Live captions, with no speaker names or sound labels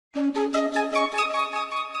Welcome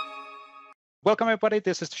everybody,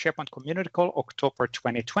 this is the SharePoint Community Call, October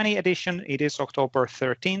 2020 edition. It is October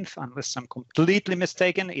 13th, unless I'm completely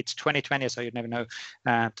mistaken. It's 2020, so you never know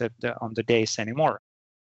on the days anymore.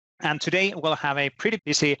 And today we'll have a pretty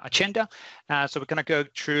busy agenda. So we're going to go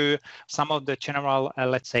through some of the general,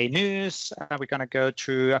 let's say, news. We're going to go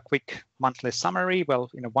through a quick monthly summary.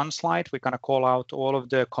 Well, in one slide, we're going to call out all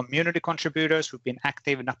of the community contributors who've been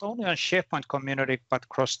active not only on SharePoint community, but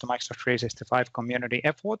across the Microsoft 365 community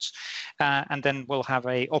efforts. And then we'll have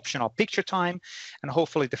a optional picture time. And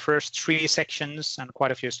hopefully the first 3 sections and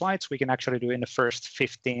quite a few slides we can actually do in the first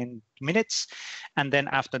 15 minutes. And then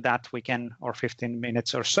after that we can, or 15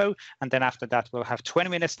 minutes or so. And then after that, we'll have 20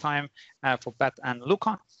 minutes time for Pat and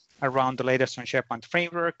Luca around the latest on SharePoint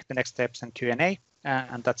Framework, the next steps and Q&A.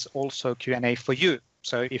 And that's also Q&A for you.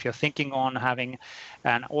 So if you're thinking on having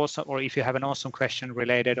an awesome, or if you have an awesome question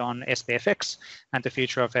related on SPFx and the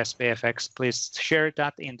future of SPFx, please share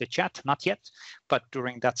that in the chat, not yet, but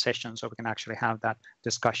during that session, so we can actually have that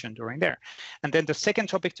discussion during there. And then the second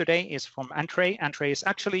topic today is from Andrey. Andrey is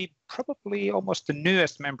actually probably almost the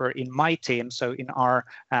newest member in my team, so in our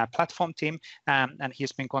platform team, and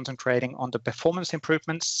he's been concentrating on the performance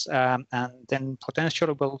improvements, and then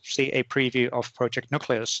potentially we'll see a preview of Project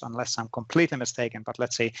Nucleus, unless I'm completely mistaken, but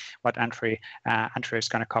let's see what Andrey is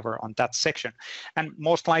going to cover on that section. And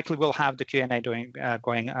most likely we'll have the Q&A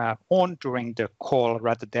going on during the call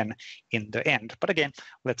rather than in the end. But again,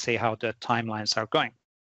 let's see how the timelines are going.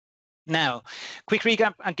 Now, quick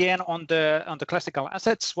recap again on the classical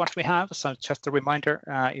assets, what we have. So just a reminder,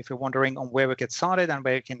 if you're wondering on where we get started and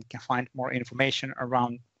where you can find more information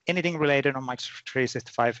around anything related on Microsoft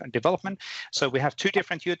 365 development. So we have 2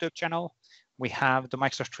 different YouTube channels. We have the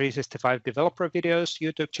Microsoft 365 developer videos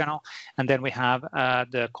YouTube channel, and then we have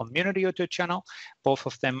the community YouTube channel. Both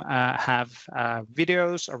of them have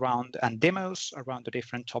videos around and demos around the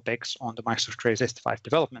different topics on the Microsoft 365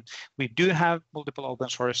 development. We do have multiple open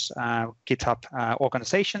source GitHub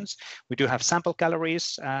organizations. We do have sample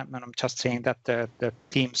galleries, and I'm just saying that the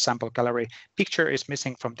team sample gallery picture is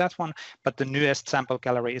missing from that one, but the newest sample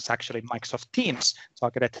gallery is actually Microsoft Teams,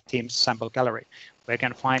 targeted Teams sample gallery. We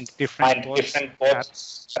can find different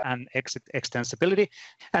bots and extensibility.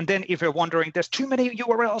 And then if you're wondering, there's too many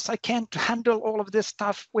URLs, I can't handle all of this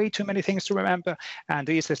stuff, way too many things to remember. And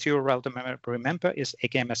the easiest URL to remember is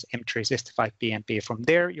AKMS M365 PnP. From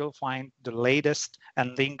there, you'll find the latest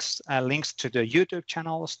and links to the YouTube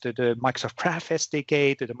channels, to the Microsoft Graph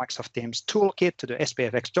SDK, to the Microsoft Teams toolkit, to the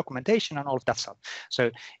SPFx documentation, and all of that stuff.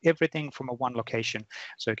 So everything from one location,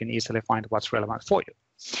 so you can easily find what's relevant for you.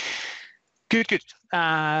 Good.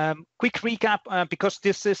 Quick recap, because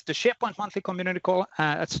this is the SharePoint monthly community call.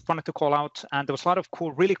 I just wanted to call out, and there was a lot of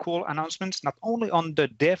really cool announcements, not only on the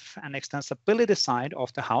dev and extensibility side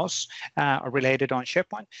of the house related on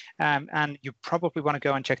SharePoint, and you probably want to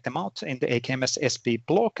go and check them out in the AKMS SB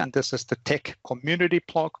blog, and this is the tech community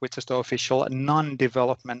blog, which is the official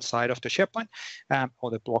non-development side of the SharePoint,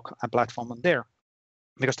 or the blog platform on there.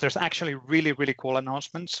 Because there's actually really cool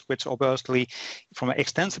announcements, which obviously from an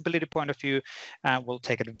extensibility point of view will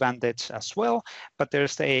take advantage as well. But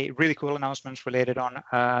there's a really cool announcements related on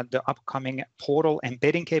the upcoming portal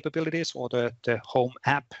embedding capabilities, or the home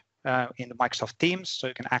app in the Microsoft Teams, so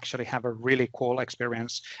you can actually have a really cool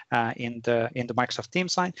experience in the Microsoft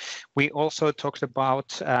Teams side. We also talked about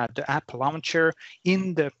the app launcher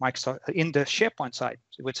in the SharePoint side,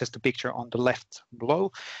 which is the picture on the left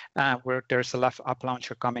below, where there's a app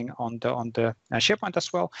launcher coming on the SharePoint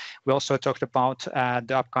as well. We also talked about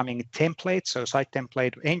the upcoming template. So site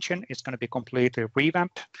template engine is going to be completely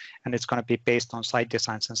revamped, and it's going to be based on site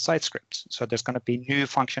designs and site scripts. So there's going to be new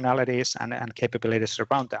functionalities and capabilities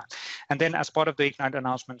around that. And then as part of the Ignite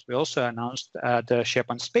announcements, we also announced the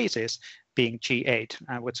SharePoint Spaces being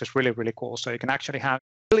G8, which is really cool. So you can actually have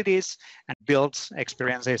abilities and build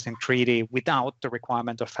experiences in 3D without the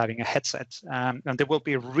requirement of having a headset. And there will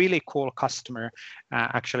be really cool customer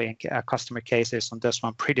cases on this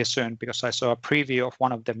one pretty soon, because I saw a preview of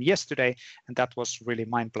one of them yesterday, and that was really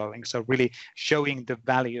mind-blowing. So really showing the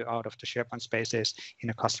value out of the SharePoint Spaces in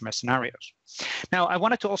the customer scenarios. Now, I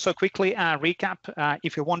wanted to also quickly recap,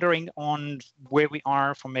 if you're wondering on where we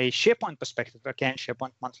are from a SharePoint perspective, again,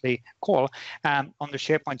 SharePoint monthly call, on the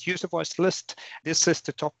SharePoint UserVoice list, this is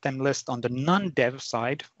the top 10 list on the non-dev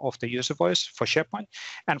side of the UserVoice for SharePoint.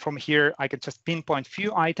 And from here, I can just pinpoint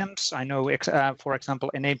few items. I know, for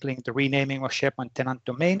example, enabling the renaming of SharePoint tenant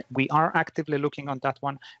domain. We are actively looking on that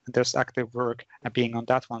one, and there's active work being on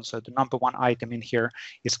that one. So the number one item in here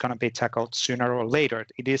is going to be tackled sooner or later.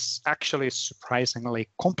 It is actually a surprisingly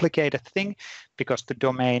complicated thing because the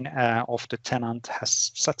domain of the tenant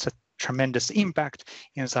has such a tremendous impact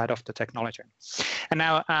inside of the technology. And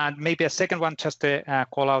now maybe a second one, just to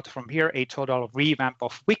call out from here, a total revamp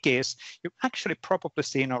of wikis. You've actually probably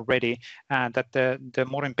seen already that the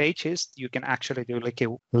modern pages, you can actually do like a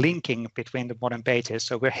linking between the modern pages.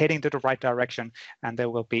 So we're heading to the right direction, and there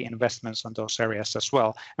will be investments on those areas as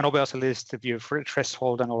well. And obviously list view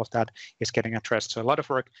threshold and all of that is getting addressed. So a lot of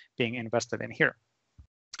work being invested in here.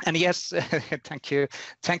 And yes, thank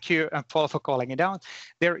you, Paul, for calling it out.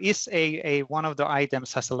 There is a one of the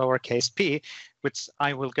items has a lowercase p, which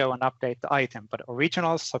I will go and update the item. But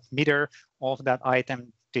original submitter of that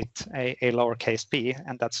item did a lowercase p,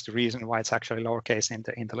 and that's the reason why it's actually lowercase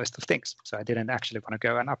in the list of things. So I didn't actually want to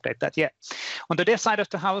go and update that yet. On the dev side of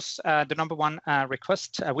the house, the number one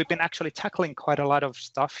request, we've been actually tackling quite a lot of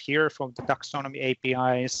stuff here from the taxonomy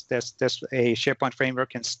APIs. There's a SharePoint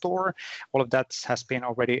framework in store. All of that has been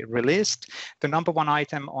already released. The number one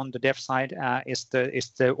item on the dev side is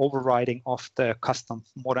the overriding of the custom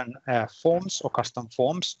modern forms or custom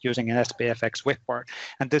forms using an SPFx webport.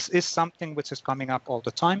 And this is something which is coming up all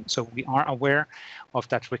the time. So we are aware of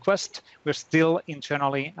that request. We're still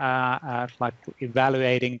internally like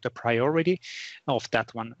evaluating the priority of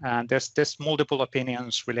that one. And there's multiple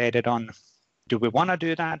opinions related on, do we want to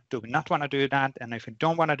do that? Do we not want to do that? And if we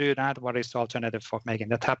don't want to do that, what is the alternative for making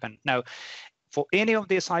that happen? Now, for any of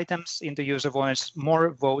these items in the UserVoice,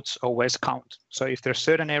 more votes always count. So if there's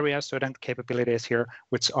certain areas, certain capabilities here,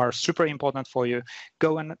 which are super important for you,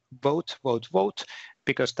 go and vote,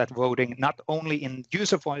 because that voting not only in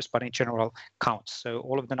UserVoice, but in general counts. So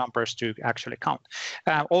all of the numbers do actually count.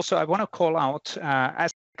 Also, I want to call out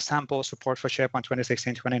as example support for SharePoint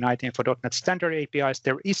 2016-2019 for .NET Standard APIs.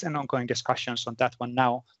 There is an ongoing discussions on that one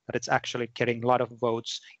now, but it's actually getting a lot of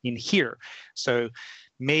votes in here. So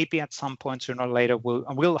maybe at some point sooner or later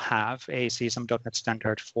we'll have a CSM.NET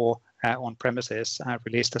Standard for on-premises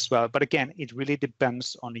released as well. But again, it really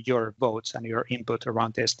depends on your votes and your input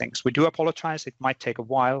around these things. We do apologize. It might take a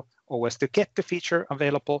while always to get the feature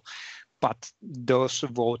available, but those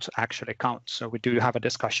votes actually count. So we do have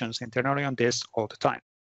discussions internally on this all the time.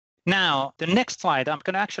 Now, the next slide, I'm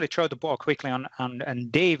going to actually throw the ball quickly on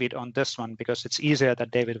David on this one, because it's easier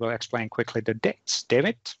that David will explain quickly the dates.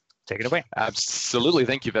 David? Take it away. Absolutely.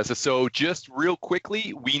 Thank you, Vesa. So just real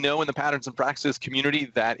quickly, we know in the Patterns and Practices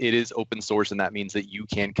community that it is open source, and that means that you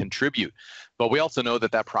can contribute. But we also know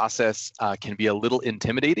that that process can be a little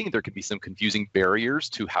intimidating. There can be some confusing barriers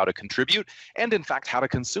to how to contribute and, in fact, how to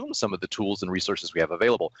consume some of the tools and resources we have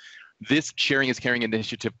available. This Sharing is Caring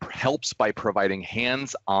initiative helps by providing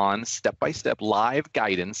hands-on, step-by-step live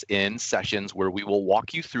guidance in sessions where we will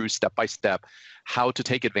walk you through step-by-step how to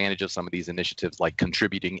take advantage of some of these initiatives like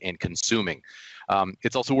contributing and consuming.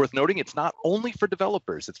 It's also worth noting it's not only for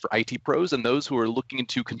developers, it's for IT pros and those who are looking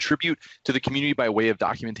to contribute to the community by way of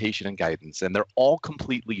documentation and guidance, and they're all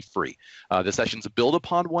completely free. The sessions build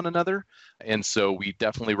upon one another, and so we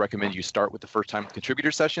definitely recommend you start with the first-time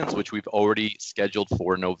contributor sessions, which we've already scheduled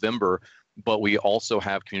for November, but we also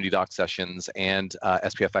have community doc sessions and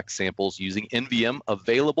SPFx samples using NVM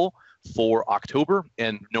available for October,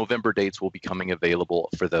 and November dates will be coming available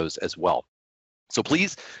for those as well. So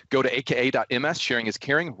please go to aka.ms, Sharing is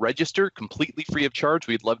Caring, register completely free of charge.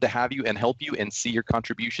 We'd love to have you and help you and see your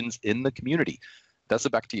contributions in the community. That's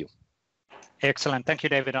it, back to you. Excellent. Thank you,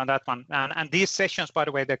 David, on that one. And these sessions, by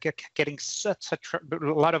the way, they're getting such a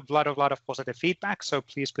lot of positive feedback. So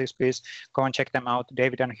please go and check them out.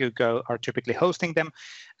 David and Hugo are typically hosting them,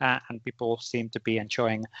 and people seem to be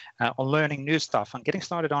enjoying on learning new stuff and getting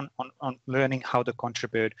started on learning how to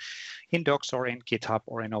contribute in Docs or in GitHub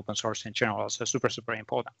or in open source in general. So super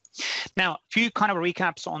important. Now, a few kind of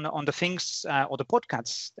recaps on the things or the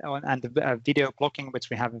podcasts and the video blogging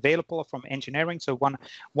which we have available from engineering. So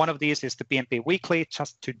one of these is the PnP Weekly.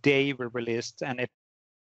 Just today we released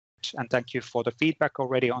and thank you for the feedback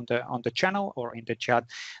already on the channel or in the chat,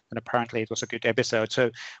 and apparently it was a good episode.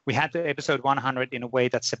 So we had the episode 100 in a way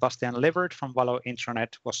that Sebastian Levert from Valo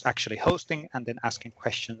Intranet was actually hosting and then asking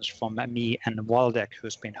questions from me and Waldek,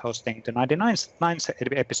 who's been hosting the 99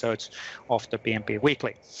 episodes of the PnP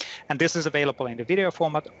Weekly. And this is available in the video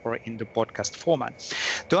format or in the podcast format.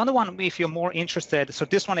 The other one, if you're more interested, so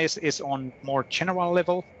this one is on more general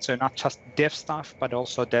level, so not just dev stuff, but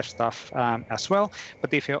also dev stuff as well.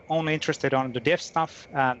 But if you're only interested on the dev stuff,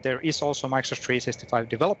 there is also Microsoft 365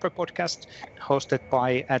 Developer Podcast hosted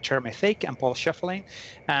by Jeremy Thake and Paul Scheffeling,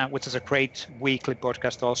 which is a great weekly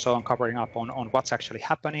podcast also on covering up on what's actually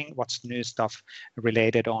happening, what's new stuff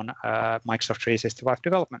related on Microsoft 365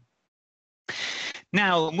 development.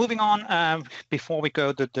 Now, moving on, before we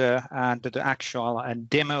go to the actual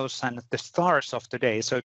demos and the stars of today.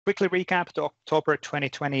 So quickly recap the October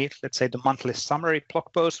 2020, let's say the monthly summary blog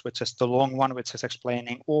post, which is the long one, which is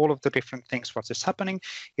explaining all of the different things, what is happening,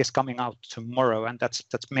 is coming out tomorrow. And that's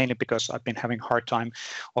mainly because I've been having a hard time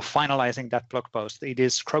of finalizing that blog post. It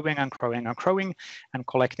is growing and growing and growing, and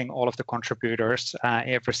collecting all of the contributors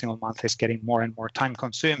every single month is getting more and more time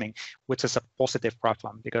consuming, which is a positive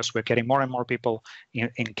problem because we're getting more and more people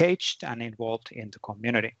engaged and involved in the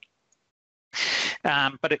community.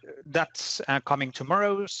 But that's coming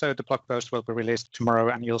tomorrow, so the blog post will be released tomorrow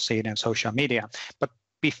and you'll see it in social media. But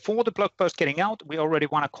before the blog post getting out, we already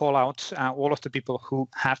want to call out all of the people who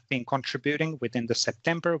have been contributing within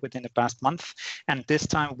the past month. And this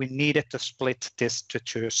time we needed to split this to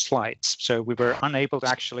 2 slides. So we were unable to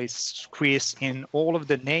actually squeeze in all of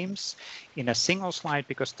the names in a single slide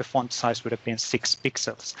because the font size would have been 6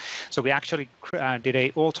 pixels. So we actually did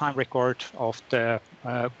an all-time record of the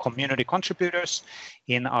community contributors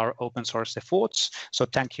in our open source efforts. So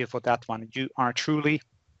thank you for that one. You are truly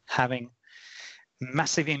having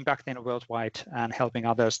massive impact in worldwide and helping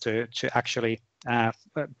others to actually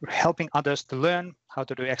helping others to learn how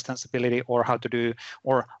to do extensibility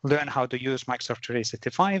or learn how to use Microsoft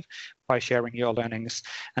 365 by sharing your learnings.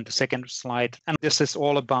 And the second slide, and this is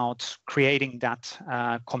all about creating that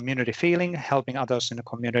community feeling, helping others in the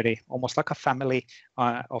community, almost like a family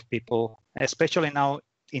of people, especially now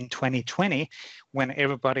in 2020, when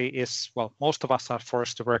everybody is, well, most of us are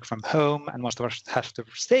forced to work from home and most of us have to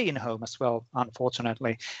stay in home as well,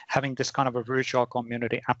 unfortunately. Having this kind of a virtual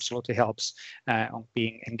community absolutely helps on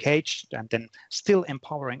being engaged and then still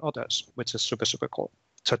empowering others, which is super, super cool.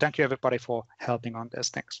 So thank you everybody for helping on these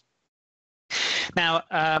things. Now,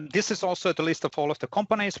 this is also the list of all of the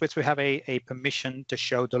companies which we have a permission to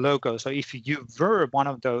show the logo. So if you were one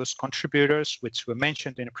of those contributors, which were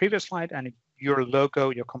mentioned in the previous slide, and your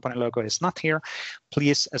logo, your company logo is not here,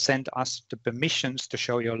 please send us the permissions to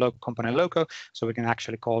show your company logo so we can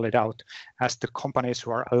actually call it out as the companies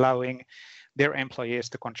who are allowing their employees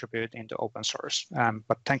to contribute into open source.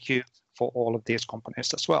 But thank you for all of these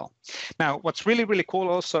companies as well. Now, what's really, really cool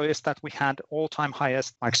also is that we had all-time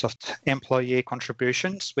highest Microsoft employee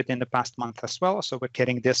contributions within the past month as well. So we're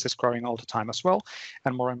getting this is growing all the time as well.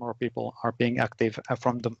 And more people are being active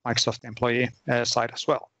from the Microsoft employee side as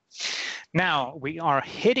well. Now, we are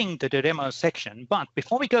heading to the demo section. But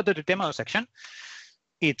before we go to the demo section,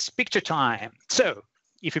 it's picture time. So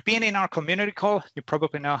if you've been in our community call, you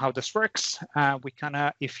probably know how this works. We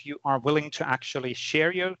if you are willing to actually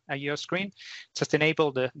share your screen, just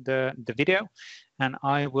enable the video, and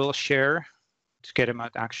I will share to get them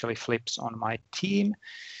out actually flips on my team,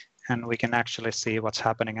 and we can actually see what's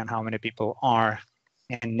happening and how many people are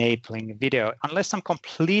enabling video. Unless I'm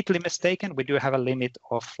completely mistaken, we do have a limit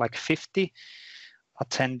of like 50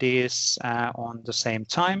 attendees on the same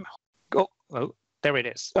time. Oh, there it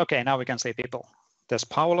is. Okay, now we can see people. There's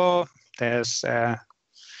Paolo, there's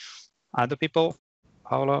other people.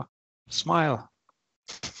 Paolo, smile.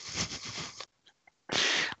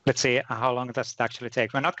 Let's see how long does it actually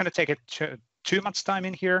take. We're not going to take it too much time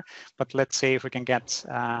in here, but let's see if we can get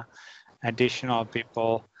additional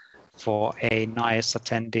people for a nice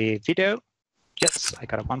attendee video. Yes, I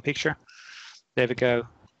got one picture. There we go.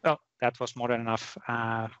 Oh, that was more than enough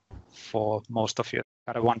for most of you.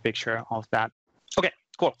 Got one picture of that. Okay,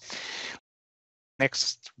 cool.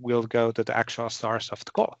 Next, we'll go to the actual stars of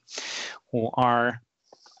the call, who are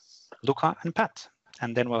Luca and Pat.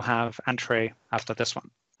 And then we'll have Andrey after this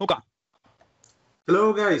one. Luca.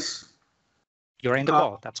 Hello, guys. You're in the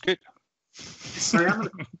call. That's good. Yes, I am.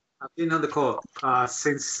 I've been on the call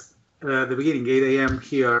since the beginning, 8 a.m.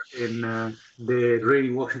 here in the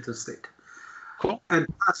rainy Washington State. Cool. And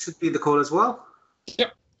Pat should be in the call as well.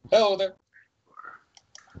 Yep. Hello there.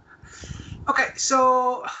 Okay,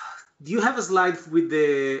 so do you have a slide with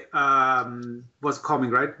the what's coming,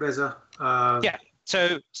 right, Vesa? Yeah.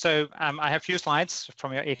 So I have a few slides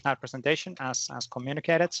from your Ignite presentation as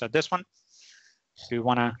communicated. So this one, do you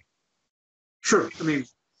want to? Sure. I mean,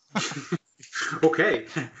 okay.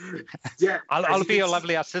 Yeah. I'll be your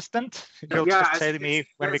lovely assistant. You'll just tell me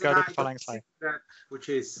when we go to the following slide. Which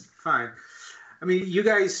is fine. I mean, you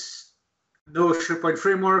guys know SharePoint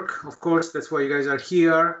Framework, of course. That's why you guys are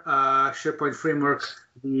here. SharePoint Framework,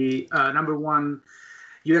 the #1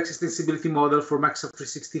 UX extensibility model for Microsoft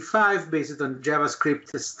 365 based on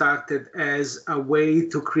JavaScript started as a way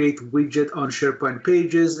to create widget on SharePoint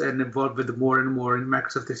pages and evolved more and more in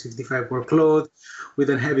Microsoft 365 workload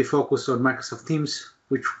with a heavy focus on Microsoft Teams,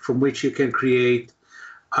 from which you can create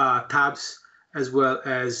tabs as well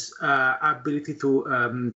as ability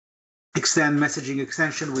to extend messaging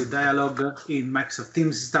extension with dialogue in Microsoft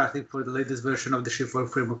Teams, starting for the latest version of the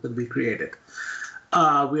SharePoint framework that we created.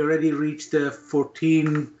 We already reached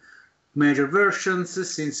 14 major versions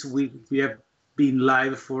since we have been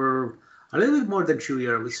live for a little bit more than 2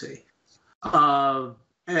 years, I would say.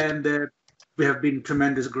 And we have been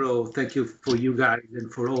tremendous growth. Thank you for you guys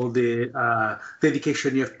and for all the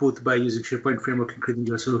dedication you have put by using SharePoint Framework and creating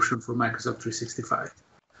your solution for Microsoft 365.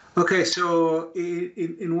 Okay, so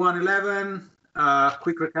in 1.11,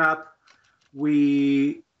 quick recap,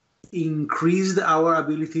 we increased our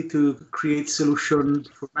ability to create solutions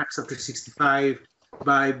for Microsoft 365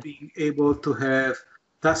 by being able to have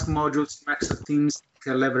task modules in Microsoft Teams that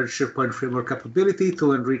can leverage SharePoint Framework capability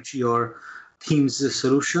to enrich your Teams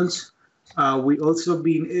solutions. We also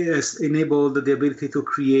enabled the ability to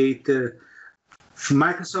create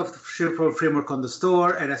Microsoft SharePoint Framework on the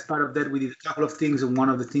store, and as part of that, we did a couple of things, and one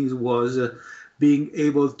of the things was being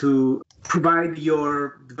able to provide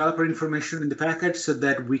your developer information in the package so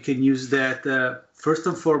that we can use that first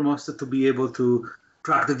and foremost to be able to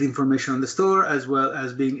track the information on the store, as well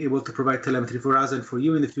as being able to provide telemetry for us and for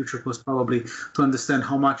you in the future, most probably to understand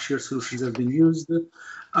how much your solutions have been used.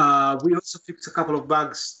 We also fixed a couple of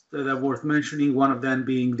bugs that are worth mentioning, one of them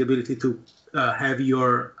being the ability to have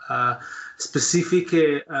your specific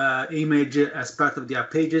image as part of the app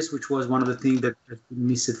pages, which was one of the things that has been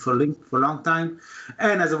missed for a long time.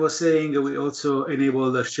 And as I was saying, we also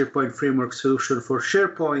enabled a SharePoint Framework solution for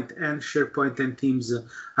SharePoint and Teams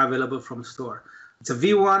available from store. It's a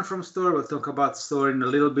V1 from store. We'll talk about store in a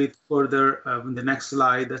little bit further in the next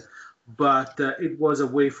slide. But it was a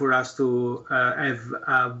way for us to have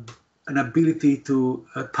an ability to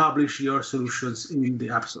publish your solutions in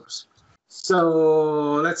the app stores.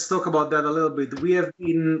 So let's talk about that a little bit. We have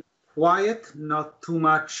been quiet, not too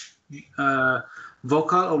much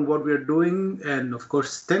vocal on what we're doing. And of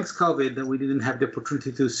course, thanks COVID, that we didn't have the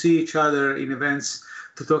opportunity to see each other in events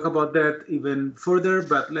to talk about that even further.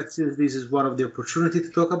 But let's see if this is one of the opportunities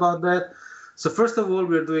to talk about that. So first of all,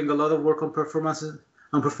 we're doing a lot of work on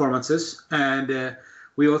performances. And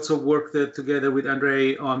we also worked together with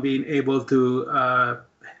Andrey on being able to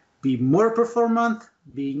be more performant,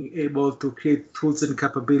 being able to create tools and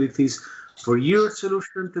capabilities for your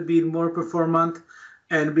solution to be more performant,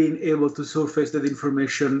 and being able to surface that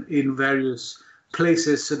information in various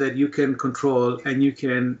places so that you can control and you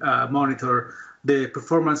can monitor the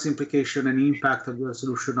performance implication and impact of your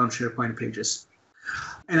solution on SharePoint pages.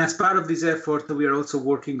 And as part of this effort, we are also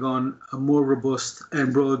working on a more robust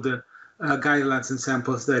and broad guidelines and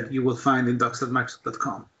samples that you will find in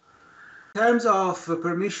docs.microsoft.com. In terms of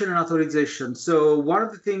permission and authorization, so one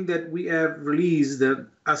of the things that we have released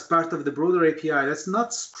as part of the broader API, that's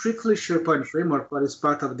not strictly SharePoint Framework, but it's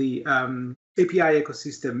part of the API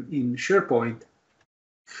ecosystem in SharePoint.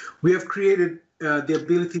 We have created the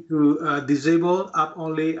ability to disable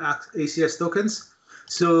app-only ACS tokens.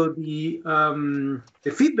 So the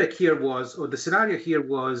feedback here was, or the scenario here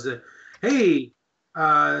was, hey,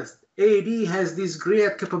 AAD has this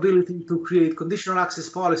great capability to create conditional access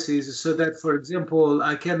policies so that, for example,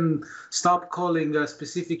 I can stop calling a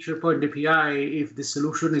specific SharePoint API if the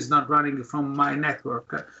solution is not running from my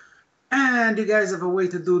network. And you guys have a way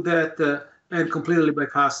to do that and completely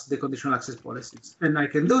bypass the conditional access policies. And I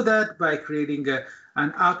can do that by creating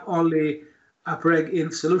an app-only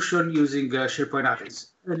AppReg-in solution using SharePoint APIs.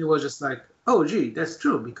 And it was just like, oh, gee, that's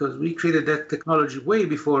true, because we created that technology way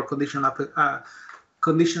before conditional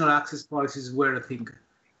access policies were a thing.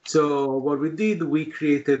 So what we did, we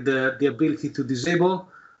created the ability to disable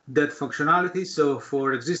that functionality. So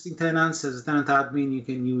for existing tenants, as a tenant admin, you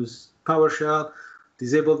can use PowerShell,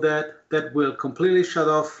 disable that. That will completely shut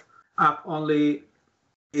off app-only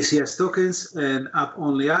ACS tokens and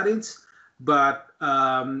app-only add-ins, but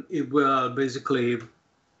it will basically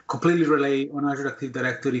completely rely on Azure Active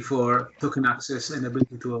Directory for token access and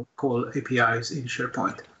ability to call APIs in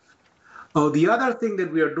SharePoint. Oh, the other thing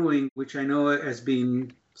that we are doing, which I know has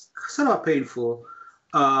been somewhat painful,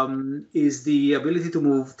 is the ability to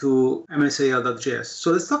move to MSAL.js.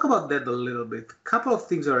 So let's talk about that a little bit. A couple of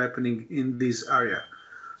things are happening in this area.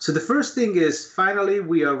 So the first thing is, finally,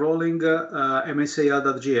 we are rolling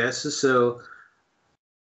MSAL.js. So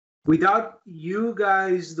without you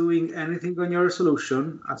guys doing anything on your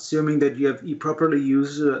solution, assuming that you properly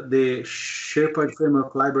use the SharePoint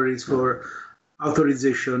Framework libraries for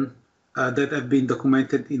authorization that have been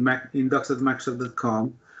documented in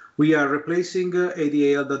docs.microsoft.com. We are replacing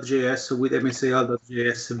ADAL.js with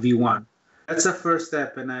MSAL.js v1. That's a first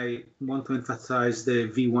step, and I want to emphasize the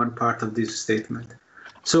v1 part of this statement.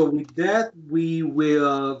 So with that, we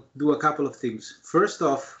will do a couple of things. First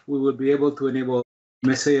off, we will be able to enable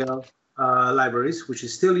MSAL libraries, which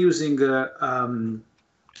is still using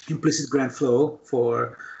implicit grant flow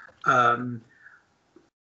for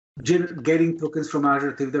getting tokens from Azure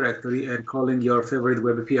Active Directory and calling your favorite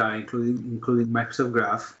web API, including Microsoft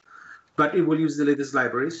Graph. But it will use the latest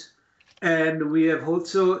libraries. And we have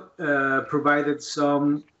also provided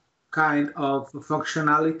some kind of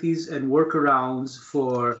functionalities and workarounds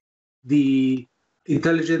for the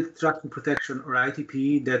Intelligent Tracking Protection, or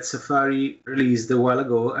ITP, that Safari released a while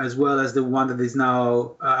ago, as well as the one that is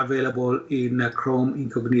now available in Chrome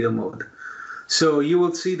incognito mode. So you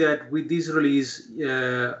will see that with this release,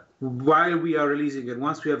 while we are releasing it,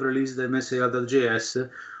 once we have released the MSAL.js,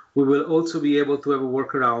 we will also be able to have a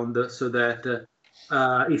workaround so that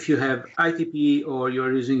if you have ITP or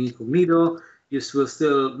you're using incognito, you will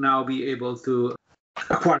still now be able to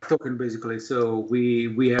acquire token, basically. So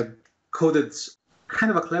we have coded kind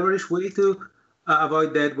of a cleverish way to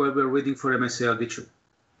avoid that while we're waiting for MSAL v2.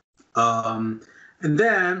 And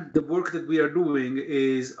then the work that we are doing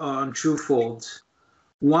is on two folds.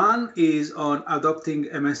 One is on adopting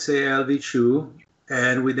MSAL v2,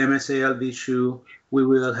 and with MSAL v2, we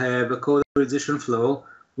will have a code authorization flow,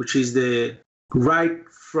 which is the right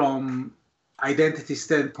from identity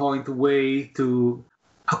standpoint way to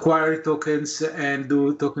acquire tokens and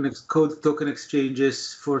do code token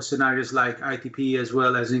exchanges for scenarios like ITP as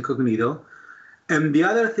well as incognito. And the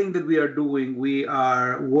other thing that we are doing, we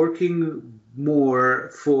are working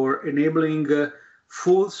more for enabling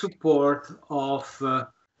full support of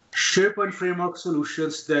SharePoint Framework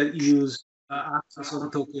solutions that use access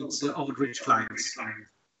on tokens on rich clients.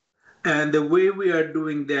 And the way we are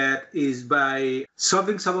doing that is by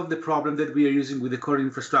solving some of the problem that we are using with the current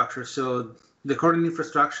infrastructure. So the current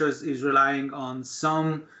infrastructure is relying on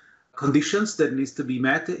some conditions that needs to be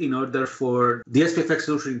met in order for the SPFx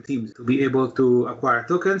solution teams to be able to acquire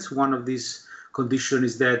tokens. One of these conditions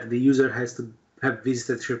is that the user has to have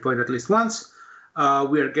visited SharePoint at least once.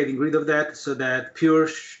 We are getting rid of that so that pure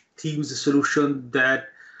Teams solution that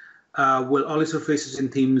will only surfaces in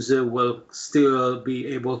Teams will still be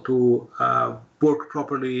able to work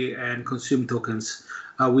properly and consume tokens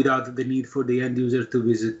without the need for the end user to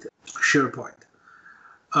visit SharePoint.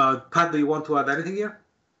 Pat, do you want to add anything here?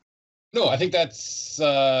 No, I think that's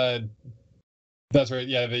right.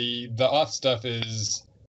 Yeah, the auth stuff is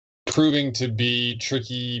proving to be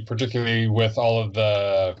tricky, particularly with all of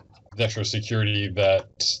the extra security that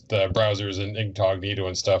the browsers and incognito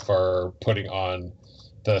and stuff are putting on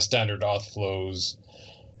the standard auth flows,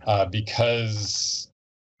 because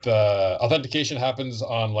the authentication happens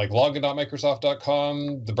on like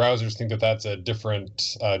login.microsoft.com. The browsers think that that's a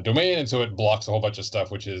different domain, and so it blocks a whole bunch of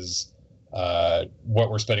stuff, which is what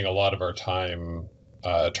we're spending a lot of our time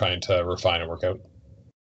trying to refine and work out.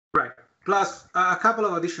 Right. Plus, a couple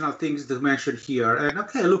of additional things to mention here. And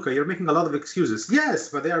okay, Luca, you're making a lot of excuses. Yes,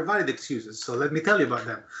 but they are valid excuses. So let me tell you about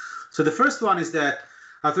them. So the first one is that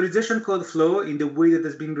authorization code flow in the way that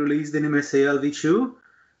has been released in MSAL v2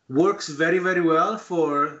 works very, very well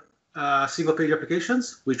for single-page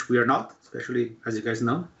applications, which we are not, especially, as you guys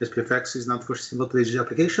know, SPFx is not for single-page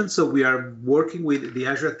applications. So we are working with the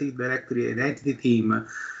Azure Active Directory and entity team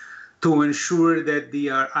to ensure that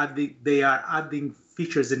they are adding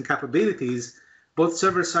features and capabilities, both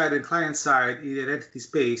server-side and client-side, in the entity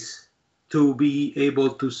space to be able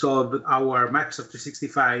to solve our Microsoft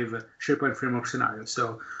 365 SharePoint Framework scenario.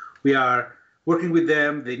 So we are working with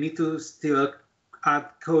them. They need to still add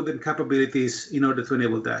code and capabilities in order to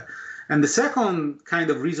enable that. And the second kind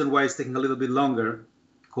of reason why it's taking a little bit longer,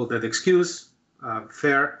 call that excuse,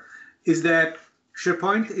 fair, is that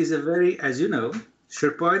SharePoint is a very, as you know,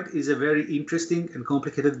 SharePoint is a very interesting and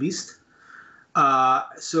complicated beast.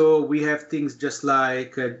 So we have things just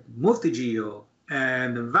like multi-geo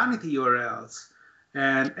and vanity URLs.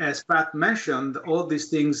 And as Pat mentioned, all these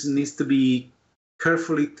things needs to be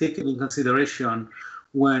carefully taken in consideration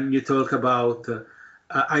when you talk about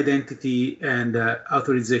identity and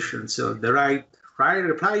authorization. So the right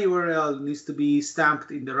reply URL needs to be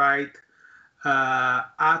stamped in the right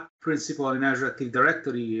principle in Azure Active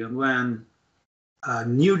Directory. And when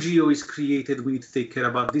new geo is created, we need to take care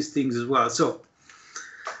about these things as well. So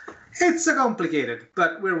it's complicated,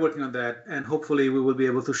 but we're working on that, and hopefully we will be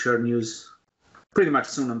able to share news pretty much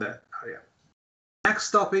soon on that area. Next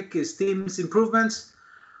topic is Teams improvements.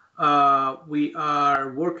 we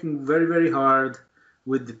are working very, very hard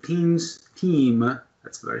with the team.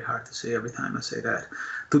 That's very hard to say every time I say that,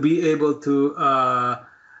 to be able to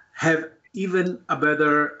have even a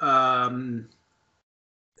better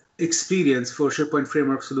experience for SharePoint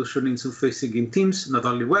Framework solution in surfacing in Teams, not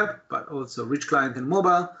only web, but also rich client and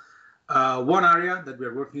mobile. One area that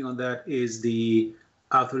we're working on that is the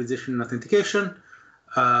authorization and authentication,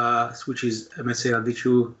 which is MSA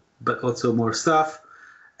LD2, but also more stuff.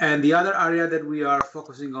 And the other area that we are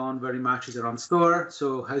focusing on very much is around store.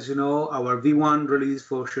 So as you know, our V1 release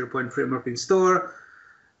for SharePoint Framework in store,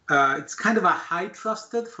 it's kind of a high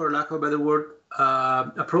trusted, for lack of a better word,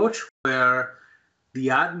 approach where the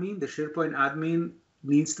admin, the SharePoint admin,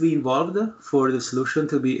 needs to be involved for the solution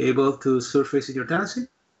to be able to surface in your tenancy.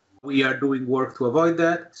 We are doing work to avoid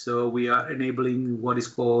that. So we are enabling what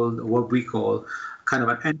we call kind of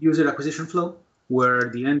an end user acquisition flow, where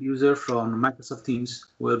the end user from Microsoft Teams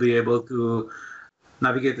will be able to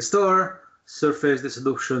navigate the store, surface the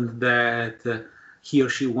solution that he or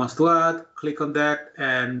she wants to add, click on that,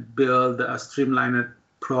 and build a streamlined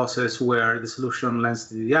process where the solution lands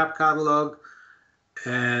to the app catalog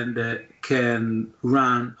and can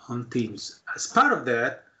run on Teams. As part of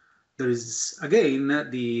that, there is, again,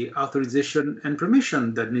 the authorization and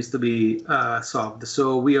permission that needs to be solved.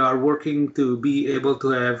 So we are working to be able to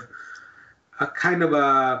have a kind of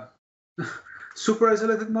a super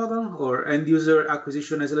isolated model or end user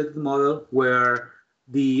acquisition isolated model where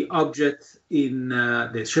the object in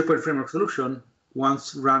the SharePoint Framework solution,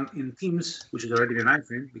 once run in Teams, which is already an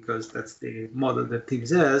iframe because that's the model that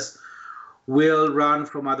Teams has, will run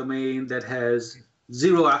from a domain that has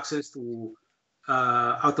zero access to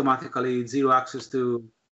automatically, zero access to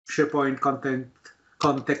SharePoint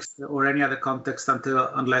context or any other context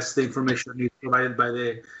unless the information is provided by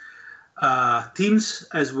the Teams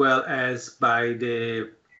as well as by the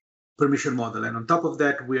permission model. And on top of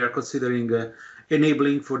that, we are considering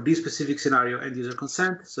enabling for this specific scenario end user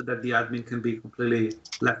consent so that the admin can be completely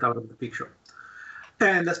left out of the picture.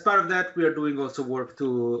 And as part of that, we are doing also work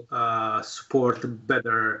to support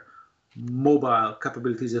better mobile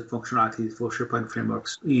capabilities and functionalities for SharePoint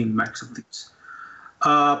frameworks in Microsoft Teams.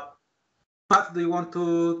 Pat, do you want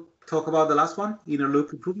to talk about the last one, inner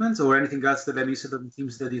loop improvements, or anything else that any set of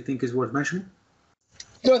teams that you think is worth mentioning?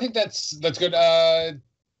 No, I think that's good.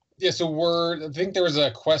 Yeah, so I think there was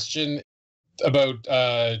a question about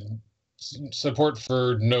support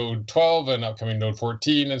for Node 12 and upcoming Node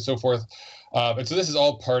 14 and so forth. And so this is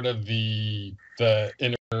all part of the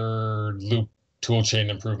inner loop toolchain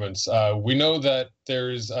improvements. We know that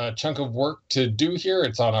there's a chunk of work to do here.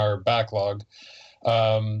 It's on our backlog.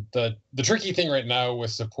 The tricky thing right now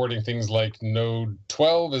with supporting things like Node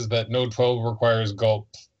 12 is that Node 12 requires Gulp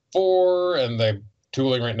 4, and the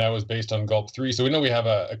tooling right now is based on Gulp 3. So we know we have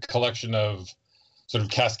a collection of sort of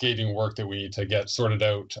cascading work that we need to get sorted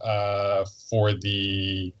out for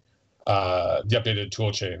the updated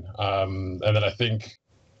toolchain. And then I think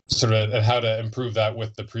sort of and how to improve that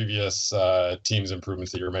with the previous Teams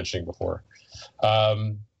improvements that you were mentioning before.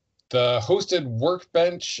 The hosted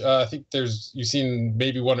workbench, I think you've seen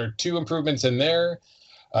maybe 1 or 2 improvements in there.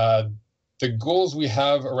 The goals we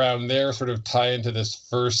have around there sort of tie into this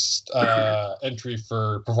first entry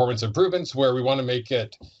for performance improvements, where we want to make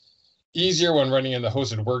it easier when running in the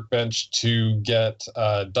hosted workbench to get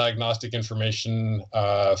diagnostic information,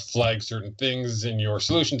 flag certain things in your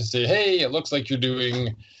solution to say, hey, it looks like you're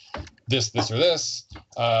doing this, or this.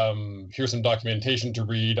 Here's some documentation to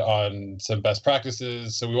read on some best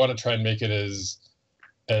practices. So we want to try and make it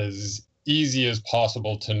as easy as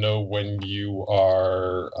possible to know when you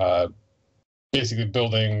are basically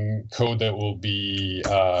building code that will be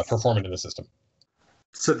performant in the system.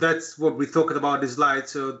 So that's what we talked about this slide.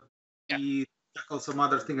 So we tackle some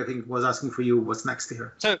other thing I think was asking for you what's next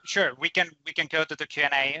here. So sure, we can go to the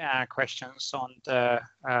Q&A questions on the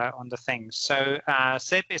things. So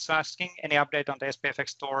Seb is asking any update on the SPFx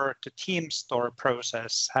store to Teams store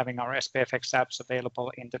process, having our SPFx apps available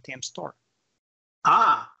in the Teams store.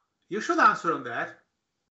 You should answer on that.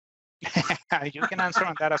 You can answer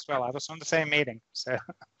on that as well. I was on the same meeting. So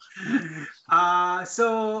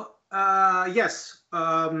yes.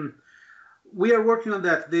 We are working on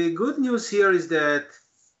that. The good news here is that,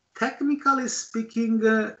 technically speaking,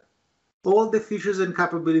 all the features and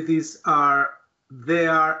capabilities are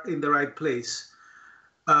there in the right place.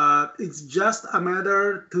 It's just a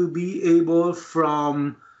matter to be able,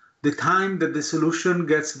 from the time that the solution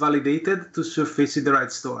gets validated, to surface in the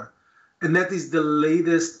right store, and that is the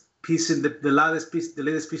latest piece in the latest piece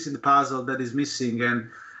in the puzzle that is missing. And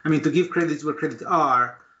I mean, to give credit where credit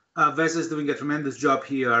are, Vesa is doing a tremendous job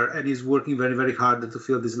here and is working very, very hard to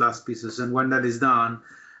fill these last pieces. And when that is done,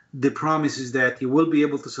 the promise is that you will be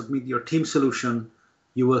able to submit your team solution.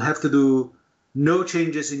 You will have to do no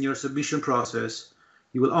changes in your submission process.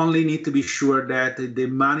 You will only need to be sure that the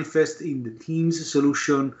manifest in the team's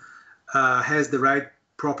solution has the right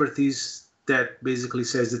properties that basically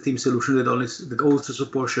says the team solution that also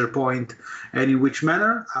supports SharePoint and in which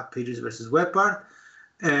manner, app pages versus web part.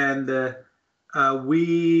 And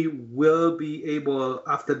we will be able,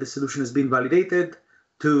 after the solution has been validated,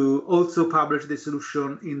 to also publish the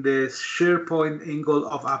solution in the SharePoint angle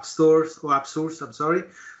of App Source,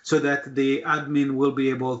 so that the admin will be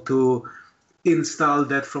able to install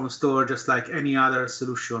that from store just like any other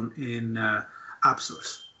solution in App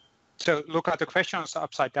Source. So look at the questions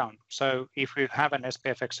upside down. So if we have an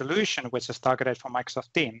SPFx solution which is targeted for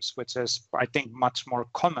Microsoft Teams, which is, I think, much more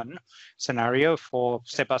common scenario for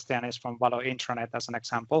Sebastianis from Valo Intranet as an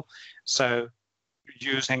example. So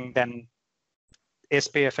using then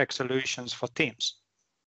SPFx solutions for Teams.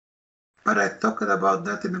 But I talked about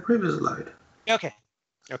that in the previous slide. Okay.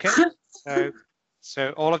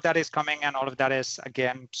 So all of that is coming, and all of that is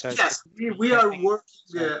again. So yes, we are working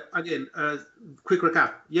again. Quick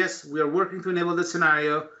recap. Yes, we are working to enable the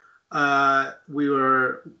scenario. So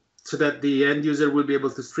that the end user will be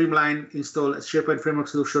able to streamline install a SharePoint Framework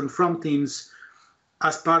solution from Teams.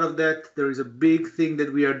 As part of that, there is a big thing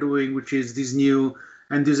that we are doing, which is this new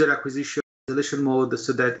end user acquisition isolation mode,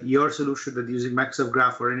 so that your solution that using Microsoft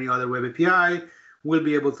Graph or any other web API will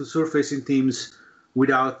be able to surface in Teams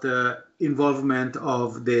without the involvement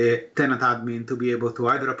of the tenant admin to be able to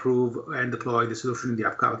either approve and deploy the solution in the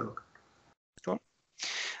app catalog. Cool.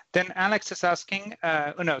 Then Alex is asking,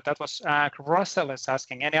 Russell is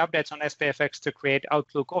asking, any updates on SPFx to create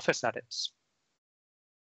Outlook Office edits?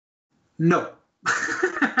 No.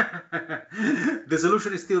 The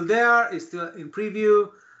solution is still there, it's still in preview.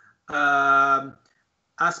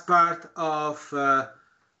 As part of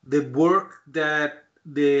the work that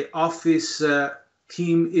the Office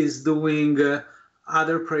team is doing,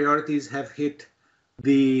 other priorities have hit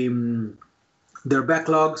their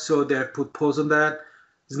backlog, so they put pause on that.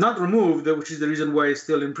 It's not removed, which is the reason why it's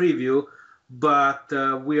still in preview, but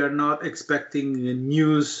we are not expecting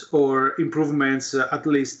news or improvements, at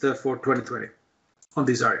least for 2020 on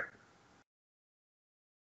this area.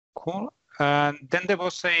 Cool. Then there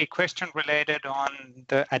was a question related on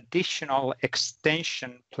the additional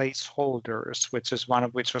extension placeholders, which is one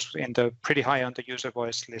of which was pretty high on the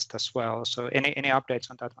UserVoice list as well. So any updates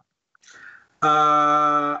on that one?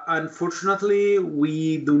 Unfortunately,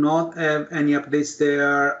 we do not have any updates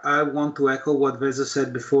there. I want to echo what Vesa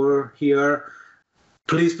said before here.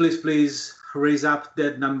 Please, please, please raise up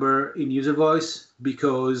that number in UserVoice,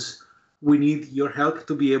 because we need your help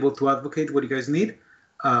to be able to advocate what you guys need.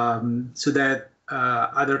 So that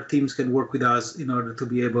other teams can work with us in order to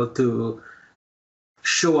be able to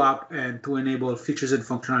show up and to enable features and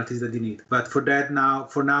functionalities that you need. But for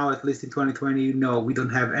now, at least in 2020, no, we don't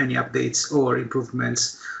have any updates or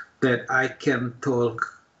improvements that I can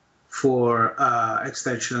talk for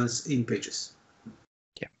extensions in Pages.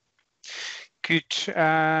 Yeah. Good.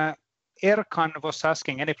 Erkan was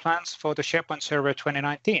asking, any plans for the SharePoint Server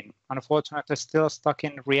 2019? Unfortunately, still stuck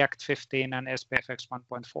in React 15 and SPFx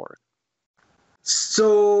 1.4.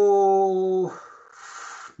 So,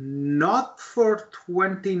 not for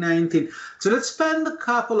 2019. So let's spend a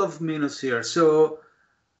couple of minutes here. So,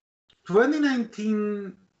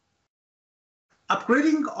 2019,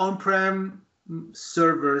 upgrading on-prem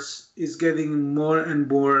servers is getting more and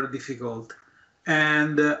more difficult.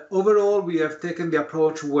 And overall, we have taken the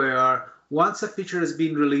approach where once a feature has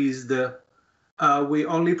been released, we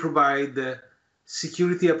only provide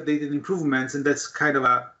security updated improvements, and that's kind of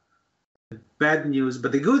a bad news.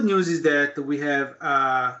 But the good news is that we have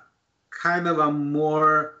kind of a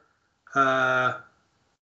more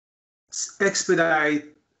expedite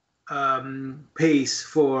pace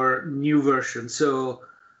for new versions. So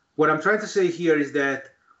what I'm trying to say here is that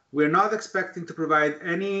we're not expecting to provide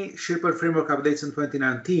any SharePoint Framework updates in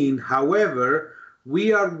 2019. However,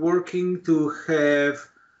 we are working to have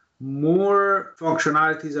more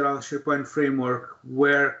functionalities around SharePoint Framework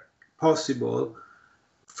where possible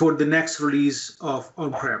for the next release of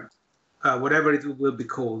on-prem, whatever it will be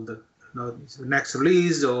called. The next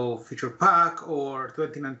release or feature pack or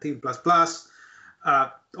 2019 plus.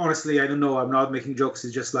 Honestly, I don't know. I'm not making jokes.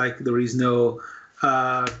 It's just like there is no...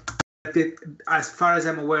 as far as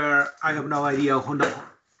I'm aware, I have no idea of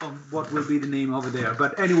what will be the name over there.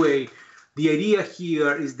 But anyway, the idea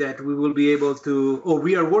here is that we will be able to, or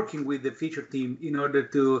we are working with the feature team in order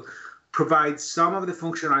to provide some of the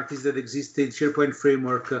functionalities that exist in SharePoint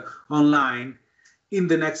Framework online in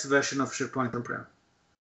the next version of SharePoint on-prem.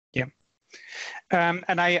 Yeah.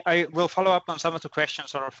 And I will follow up on some of the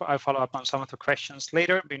questions, or I'll follow up on some of the questions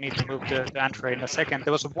later. We need to move to Andrey in a second.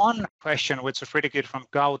 There was one question which was really good from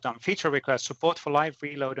Gautam. Feature request, support for live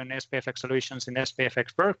reload on SPFx solutions in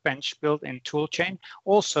SPFx Workbench built in toolchain.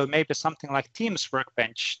 Also, maybe something like Teams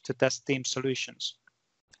Workbench to test Teams solutions.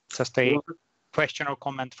 Just a question or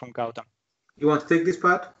comment from Gautam. You want to take this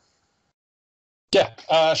part?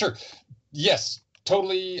 Yeah, sure. Yes,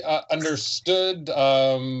 totally understood.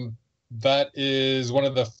 That is one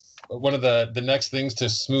of the next things to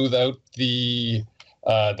smooth out the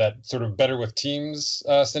that sort of better with Teams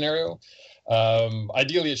scenario.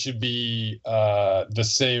 Ideally, it should be the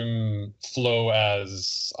same flow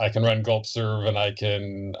as I can run gulp serve and I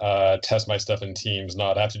can test my stuff in Teams,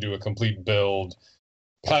 not have to do a complete build,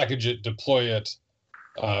 package it, deploy it,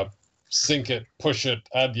 sync it, push it,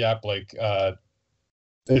 add the app.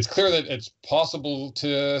 It's clear that it's possible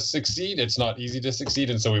to succeed. It's not easy to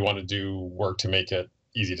succeed, and so we want to do work to make it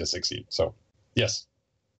easy to succeed. So, yes,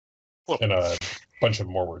 cool. And a bunch of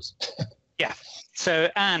more words. Yeah. So,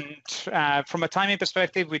 and from a timing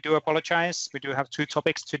perspective, we do apologize. We do have 2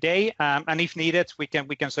 topics today, and if needed, we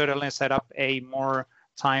can certainly set up a more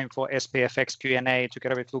time for SPFx Q&A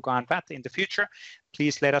together with Luca and Pat in the future.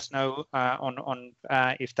 Please let us know on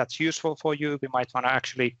if that's useful for you. We might want to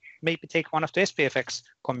actually maybe take one of the SPFx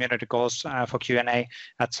community calls for Q&A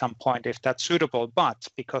at some point if that's suitable. But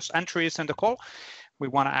because Andrey is in the call, we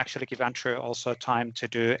want to actually give Andrey also time to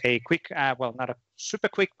do a quick, well, not a super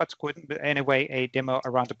quick, but anyway, a demo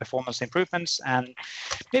around the performance improvements. And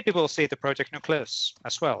maybe we'll see the Project Nucleus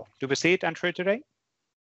as well. Do we see it, Andrey, today?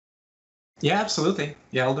 Yeah, absolutely.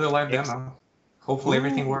 Yeah, I'll do a live demo. Hopefully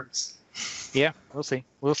everything works. Yeah, we'll see.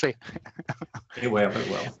 We'll see. It will.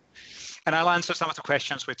 And I'll answer some of the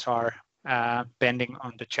questions which are pending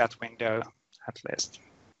on the chat window at least.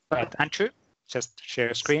 But Andrew, just share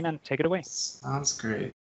your screen and take it away. Sounds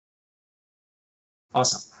great.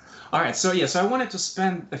 Awesome. All right, so I wanted to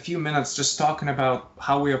spend a few minutes just talking about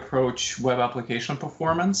how we approach web application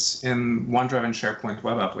performance in OneDrive and SharePoint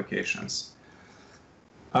web applications.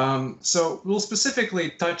 So we'll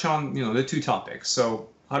specifically touch on the 2 topics. So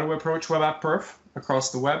how do we approach web app perf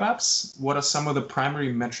across the web apps? What are some of the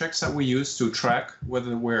primary metrics that we use to track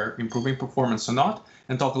whether we're improving performance or not?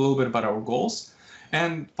 And talk a little bit about our goals.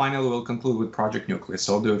 And finally, we'll conclude with Project Nucleus.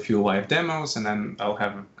 So I'll do a few live demos, and then I'll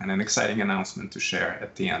have an exciting announcement to share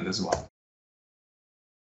at the end as well.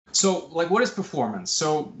 So what is performance?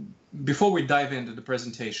 So before we dive into the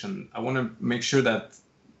presentation, I want to make sure that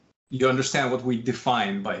you understand what we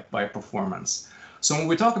define by performance. So when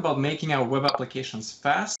we talk about making our web applications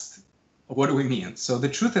fast, what do we mean? So the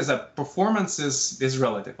truth is that performance is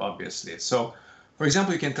relative, obviously. So for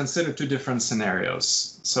example, you can consider 2 different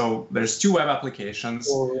scenarios. So there's 2 web applications,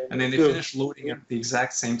 and then they finish loading at the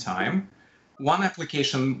exact same time. One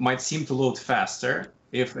application might seem to load faster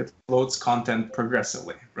if it loads content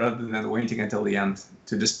progressively, rather than waiting until the end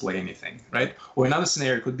to display anything, right? Or another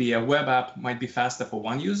scenario could be a web app might be faster for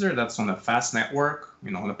one user that's on a fast network,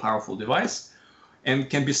 on a powerful device, and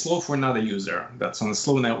can be slow for another user that's on a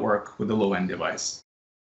slow network with a low-end device.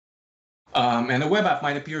 And a web app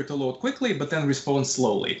might appear to load quickly, but then respond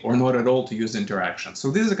slowly or not at all to user interaction. So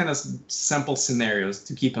these are kind of sample scenarios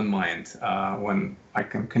to keep in mind when I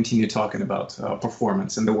can continue talking about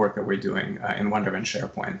performance and the work that we're doing in OneDrive and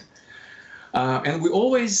SharePoint. And we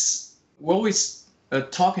always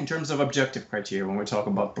talk in terms of objective criteria when we talk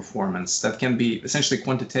about performance that can be essentially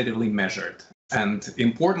quantitatively measured. And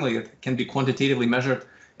importantly, it can be quantitatively measured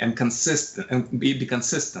and consistent, and be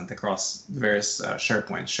consistent across various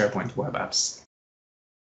SharePoint web apps.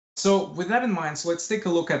 So with that in mind, so let's take a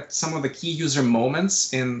look at some of the key user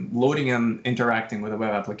moments in loading and interacting with a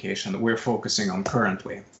web application that we're focusing on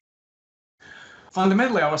currently.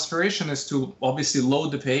 Fundamentally, our aspiration is to obviously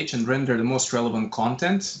load the page and render the most relevant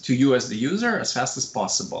content to you as the user as fast as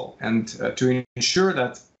possible, and to ensure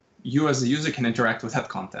that you as the user can interact with that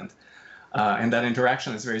content. And that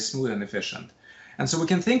interaction is very smooth and efficient. And so we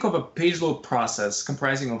can think of a page load process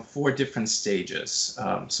comprising of 4 different stages.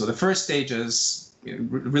 So the first stage is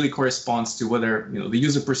really corresponds to whether the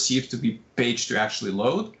user perceives to be page to actually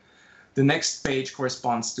load. The next page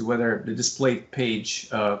corresponds to whether the displayed page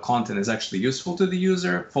content is actually useful to the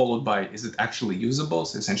user, followed by is it actually usable?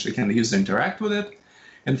 So essentially, can the user interact with it?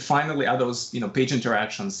 And finally, are those page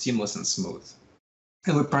interactions seamless and smooth?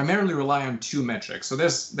 And we primarily rely on 2 metrics. So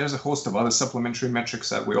there's a host of other supplementary metrics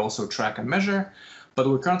that we also track and measure, but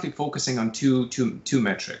we're currently focusing on two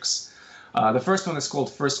metrics. The first one is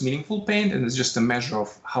called First Meaningful Paint, and it's just a measure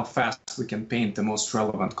of how fast we can paint the most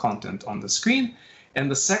relevant content on the screen. And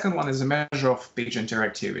the second one is a measure of page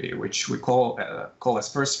interactivity, which we call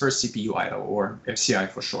as first CPU idle, or FCI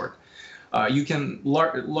for short. You can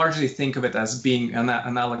largely think of it as being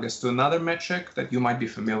analogous to another metric that you might be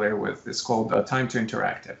familiar with. It's called time to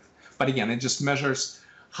interactive. But again, it just measures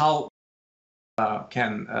how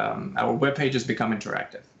can our web pages become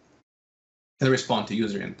interactive and respond to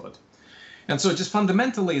user input. And so just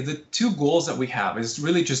fundamentally, the two goals that we have is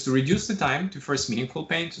really just to reduce the time to first meaningful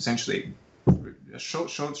paint, essentially show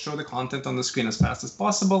the content on the screen as fast as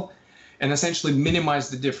possible, and essentially minimize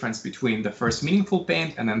the difference between the first meaningful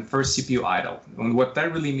paint and then first CPU idle. And what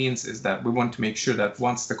that really means is that we want to make sure that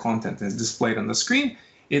once the content is displayed on the screen,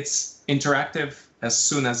 it's interactive as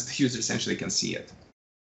soon as the user essentially can see it.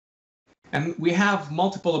 And we have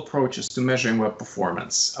multiple approaches to measuring web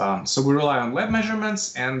performance. So we rely on web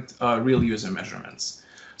measurements and real user measurements.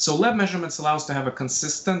 So lab measurements allows to have a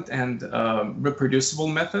consistent and reproducible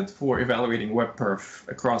method for evaluating web perf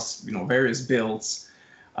across various builds.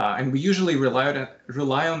 And we usually rely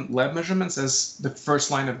on lab measurements as the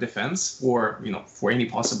first line of defense for any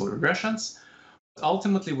possible regressions.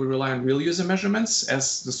 Ultimately, we rely on real user measurements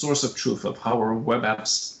as the source of truth of how our web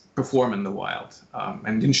apps perform in the wild,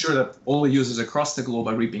 and ensure that all the users across the globe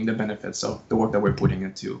are reaping the benefits of the work that we're putting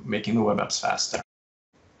into making the web apps faster.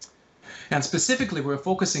 And specifically, we're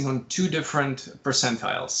focusing on two different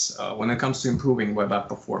percentiles when it comes to improving web app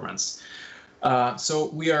performance. So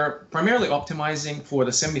we are primarily optimizing for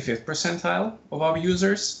the 75th percentile of our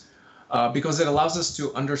users because it allows us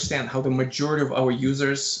to understand how the majority of our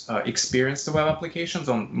users experience the web applications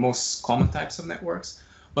on most common types of networks.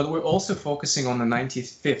 But we're also focusing on the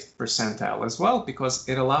 95th percentile as well, because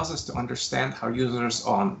it allows us to understand how users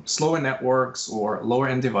on slower networks or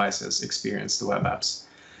lower-end devices experience the web apps.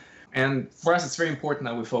 And for us, it's very important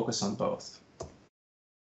that we focus on both.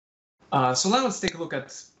 So now let's take a look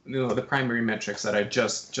at the primary metrics that I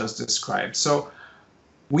just described. So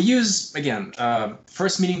we use, again,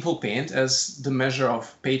 first meaningful paint as the measure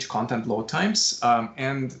of page content load times.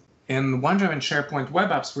 And in OneDrive and SharePoint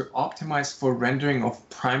web apps, we're optimized for rendering of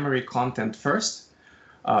primary content first,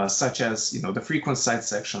 such as the frequent site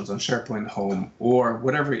sections on SharePoint Home, or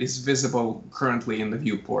whatever is visible currently in the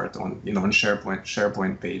viewport on on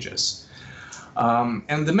SharePoint pages.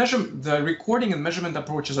 And the recording and measurement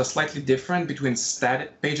approaches are slightly different between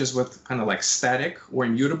static pages with kind of like static or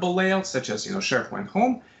immutable layouts, such as SharePoint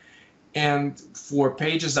Home, and for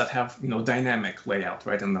pages that have dynamic layout,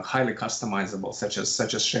 right, and highly customizable, such as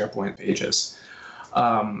SharePoint pages.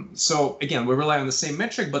 So again, we rely on the same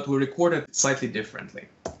metric, but we record it slightly differently.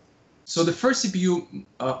 So the first CPU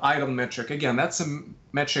idle metric, again, that's a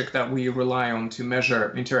metric that we rely on to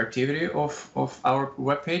measure interactivity of our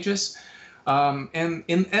web pages. And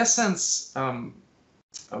in essence,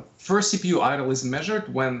 first CPU idle is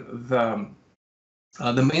measured when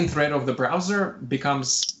the main thread of the browser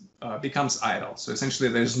becomes idle. So essentially,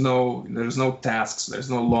 there's no tasks, there's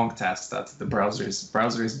no long tasks that the browser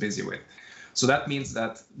is busy with. So that means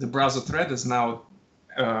that the browser thread is now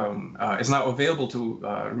available to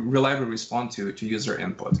reliably respond to user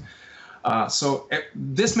input. So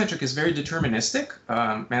this metric is very deterministic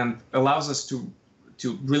and allows us to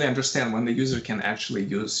really understand when the user can actually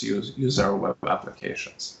use our web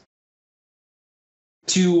applications.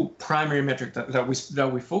 Two primary metrics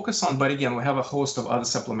that we focus on, but again, we have a host of other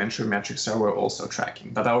supplementary metrics that we're also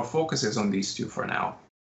tracking, but our focus is on these two for now.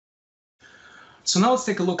 So now let's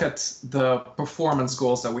take a look at the performance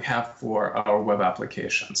goals that we have for our web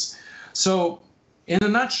applications. So in a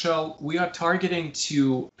nutshell, we are targeting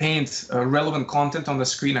to paint relevant content on the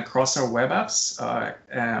screen across our web apps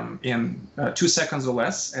in 2 seconds or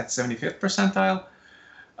less at 75th percentile,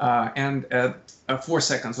 and at 4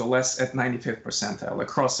 seconds or less at 95th percentile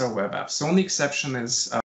across our web apps. The only exception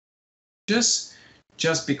is just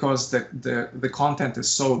because the content is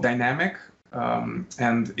so dynamic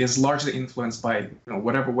and is largely influenced by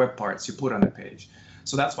whatever web parts you put on the page.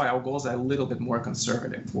 So that's why our goals are a little bit more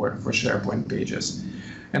conservative for SharePoint pages.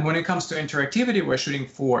 And when it comes to interactivity, we're shooting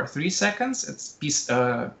for 3 seconds at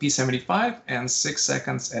P75 and 6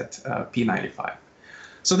 seconds at P95.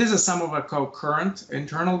 So these are some of our current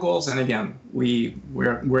internal goals. And again,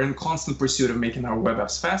 we're in constant pursuit of making our web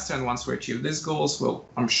apps faster. And once we achieve these goals, we'll,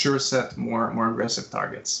 I'm sure, set more aggressive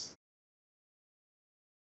targets.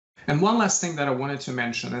 And one last thing that I wanted to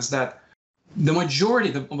mention is that the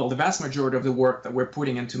vast majority of the work that we're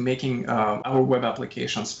putting into making our web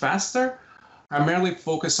applications faster primarily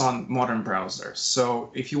focus on modern browsers.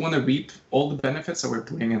 So if you want to reap all the benefits that we're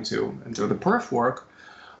putting into the perf work,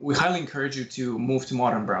 we highly encourage you to move to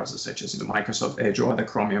modern browsers such as the Microsoft Edge or the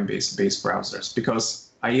Chromium-based browsers, because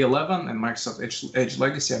IE 11 and Microsoft Edge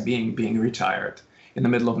Legacy are being retired in the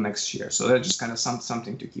middle of next year. So that's just kind of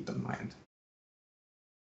something to keep in mind.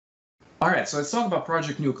 All right, so let's talk about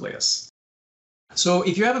Project Nucleus. So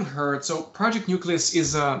if you haven't heard, so Project Nucleus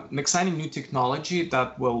is an exciting new technology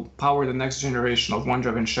that will power the next generation of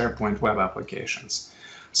OneDrive and SharePoint web applications.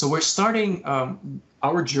 So we're starting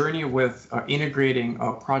our journey with integrating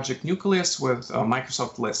Project Nucleus with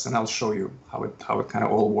Microsoft Lists, and I'll show you how it kind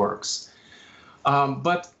of all works.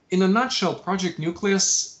 But in a nutshell, Project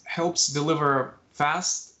Nucleus helps deliver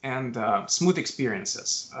fast and smooth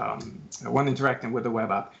experiences when interacting with the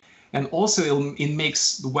web app. And also, it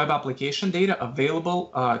makes the web application data available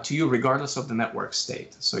to you regardless of the network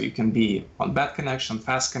state. So you can be on bad connection,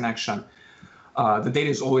 fast connection. The data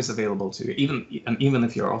is always available to you, even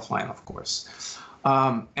if you're offline, of course.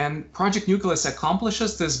 And Project Nucleus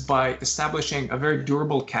accomplishes this by establishing a very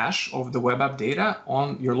durable cache of the web app data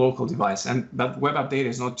on your local device. And that web app data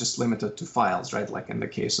is not just limited to files, right? Like in the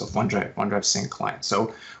case of OneDrive Sync Client.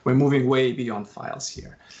 So we're moving way beyond files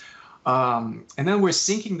here. And then we're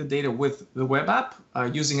syncing the data with the web app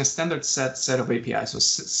using a standard set of APIs. So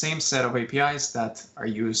same set of APIs that are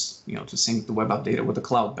used, to sync the web app data with the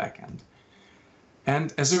cloud backend.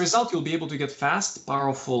 And as a result, you'll be able to get fast,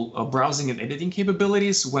 powerful browsing and editing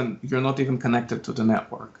capabilities when you're not even connected to the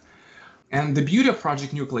network. And the beauty of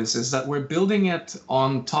Project Nucleus is that we're building it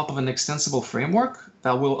on top of an extensible framework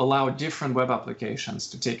that will allow different web applications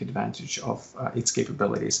to take advantage of its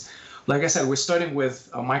capabilities. Like I said, we're starting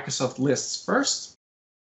with Microsoft Lists first,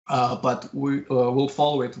 but we will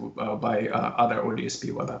follow it by other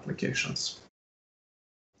ODSP web applications.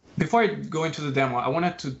 Before I go into the demo, I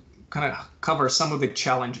wanted to kind of cover some of the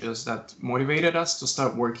challenges that motivated us to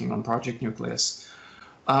start working on Project Nucleus.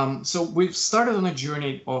 So we've started on a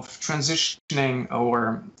journey of transitioning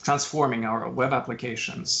or transforming our web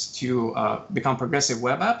applications to become progressive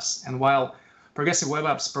web apps. And while progressive web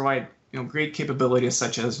apps provide great capabilities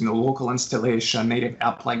such as local installation, native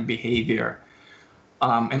app-like behavior,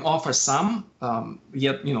 and offer some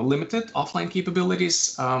yet limited offline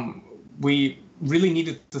capabilities, we really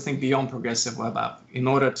needed to think beyond progressive web app in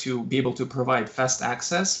order to be able to provide fast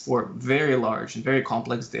access for very large and very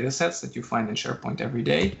complex data sets that you find in SharePoint every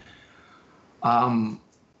day.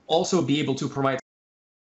 Also be able to provide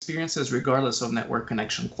experiences regardless of network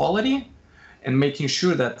connection quality, and making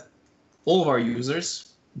sure that all of our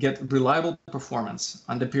users get reliable performance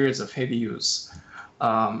under periods of heavy use.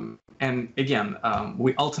 And again,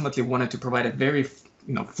 we ultimately wanted to provide a very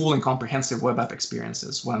full and comprehensive web app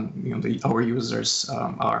experiences when our users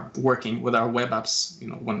are working with our web apps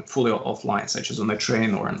when fully offline, such as on the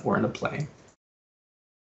train or in a plane.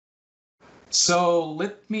 So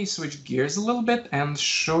let me switch gears a little bit and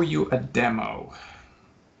show you a demo.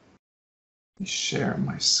 Let me share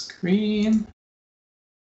my screen.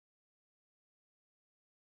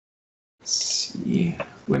 Let's see.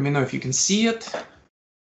 Let me know if you can see it.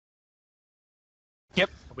 Yep,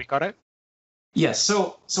 we got it. Yes,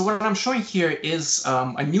 so what I'm showing here is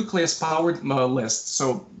a Nucleus-powered list.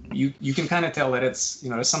 So you can kind of tell that it's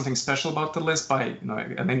there's something special about the list by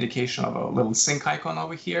an indication of a little sync icon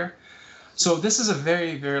over here. So this is a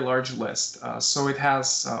very, very large list. So it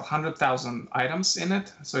has 100,000 items in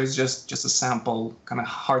it. So it's just a sample kind of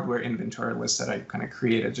hardware inventory list that I kind of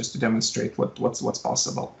created just to demonstrate what's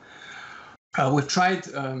possible. We've tried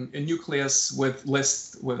a Nucleus with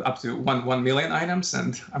lists with up to 1 million items,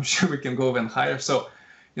 and I'm sure we can go even higher. So,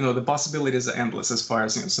 the possibilities are endless as far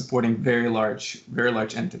as supporting very large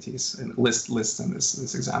entities and lists in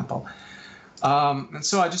this example. And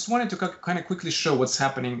so I just wanted to kind of quickly show what's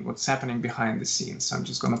happening behind the scenes. So I'm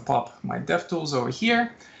just going to pop my DevTools over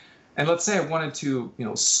here, and let's say I wanted to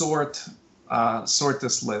sort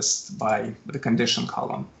this list by the condition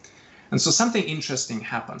column. And so something interesting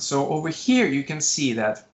happens. So over here, you can see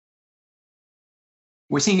that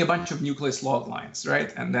we're seeing a bunch of Nucleus log lines,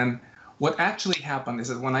 right? And then what actually happened is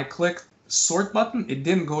that when I clicked sort button, it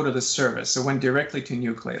didn't go to the service. It went directly to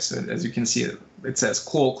Nucleus. So as you can see, it says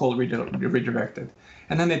call redirected.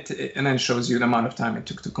 And then it shows you the amount of time it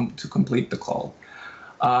took to complete the call.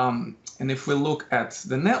 And if we look at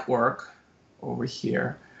the network over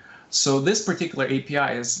here, so this particular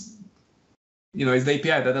API is is the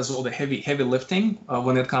API that does all the heavy lifting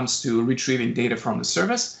when it comes to retrieving data from the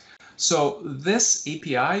service. So this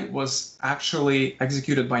API was actually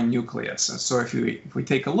executed by Nucleus. And so if we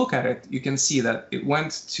take a look at it, you can see that it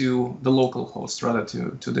went to the local host rather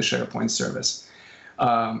to the SharePoint service.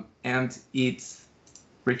 And it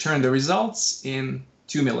returned the results in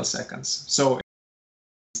 2 milliseconds. So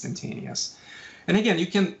instantaneous. And again, you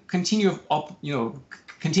can continue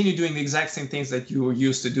continue doing the exact same things that you were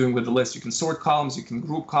used to doing with the list. You can sort columns, you can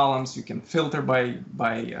group columns, you can filter by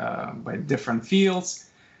different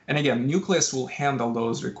fields. And again, Nucleus will handle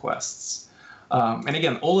those requests. And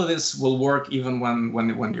again, all of this will work even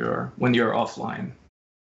when you're offline.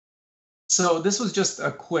 So this was just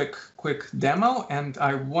a quick demo, and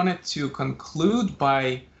I wanted to conclude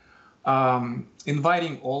by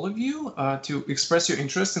inviting all of you to express your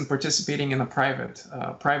interest in participating in a private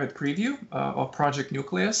preview of Project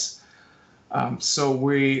Nucleus. So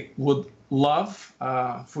we would love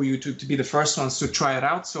for you to be the first ones to try it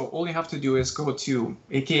out. So all you have to do is go to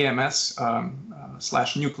akms/Nucleus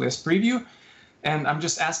preview, and I'm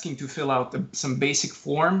just asking to fill out some basic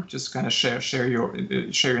form, just kind of share your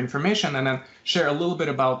information, and then share a little bit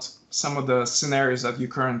about some of the scenarios that you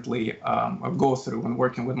currently go through when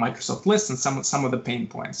working with Microsoft Lists and some of the pain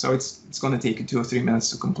points. So it's going to take you 2 or 3 minutes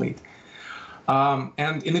to complete.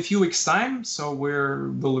 And in a few weeks' time, so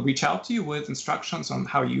we'll reach out to you with instructions on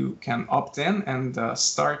how you can opt in and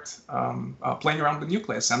start playing around with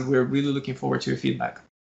Nucleus. And we're really looking forward to your feedback.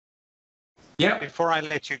 Yeah. Before I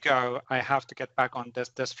let you go, I have to get back on this.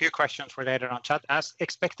 There's a few questions related on chat as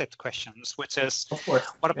expected questions, which is,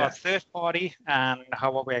 what about third party, and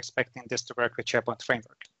how are we expecting this to work with SharePoint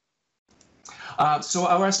Framework? So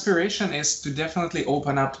our aspiration is to definitely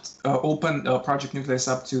open Project Nucleus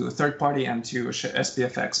up to third party and to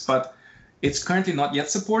SPFx, but it's currently not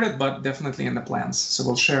yet supported, but definitely in the plans. So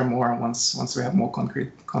we'll share more once we have more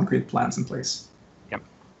concrete plans in place.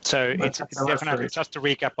 So it's definitely, just to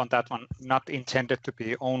recap on that one, not intended to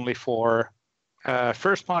be only for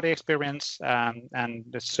first-party experience, and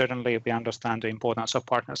certainly we understand the importance of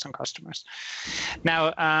partners and customers.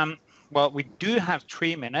 Now, well, we do have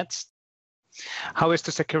 3 minutes. How is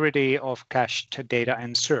the security of cached data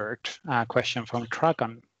insert? Question from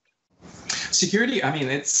Dragan. Security, I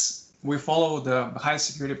mean, we follow the high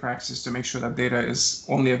security practices to make sure that data is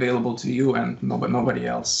only available to you and nobody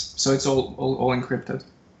else. So it's all encrypted.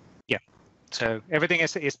 So everything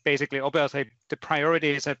is basically, obviously, the priority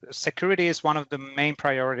is that security is one of the main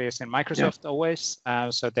priorities in Microsoft always.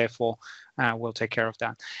 So therefore, we'll take care of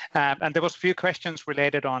that. And there was a few questions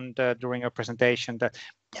related on during your presentation that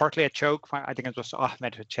partly a joke. I think it was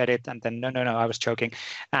Ahmed who said it, and then no, I was joking,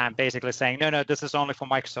 basically saying no, this is only for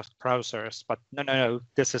Microsoft browsers, but no,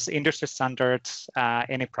 this is industry standards,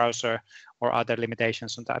 any browser or other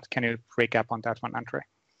limitations on that. Can you recap on that one, Andrey?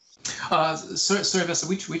 Sorry, Vesa,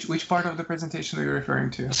 which part of the presentation are you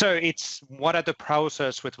referring to? So it's what are the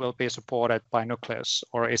browsers which will be supported by Nucleus,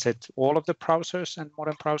 or is it all of the browsers and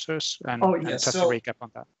modern browsers? And, yes. Just a recap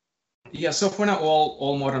on that. Yeah, so for now,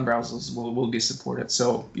 all modern browsers will be supported.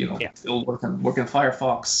 So it'll work on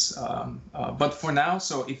Firefox. But for now,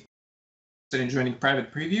 so if you're joining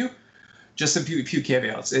private preview, just a few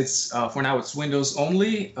caveats. It's for now it's Windows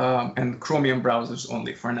only and Chromium browsers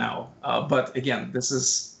only for now. But again, this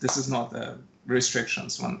is not the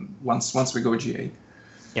restrictions once we go GA.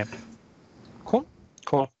 Yeah.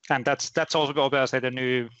 Cool. And that's also obviously the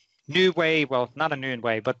new way. Well, not a new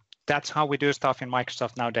way, but that's how we do stuff in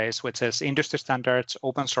Microsoft nowadays, which is industry standards,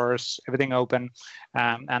 open source, everything open,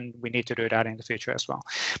 and we need to do that in the future as well.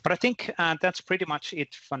 But I think that's pretty much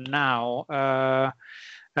it for now.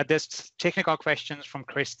 There's technical questions from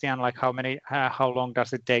Christian, like how long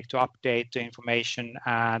does it take to update the information,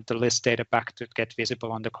 the list data back to get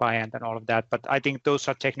visible on the client and all of that. But I think those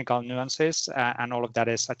are technical nuances, and all of that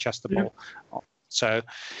is adjustable. Yeah. So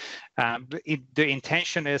the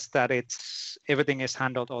intention is that everything is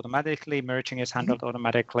handled automatically, merging is handled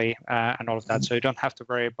automatically, and all of that. So you don't have to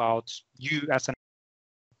worry about you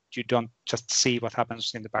don't just see what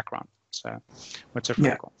happens in the background. So which is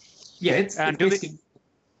pretty cool. Yeah, it's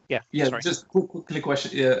sorry. Just quickly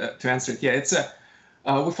question to answer it. Yeah, it's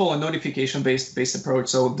we follow a notification-based approach.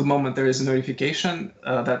 So the moment there is a notification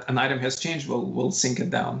that an item has changed, we'll sync it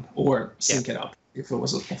down or sync it up if it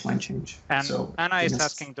was an offline change. And so, Anna is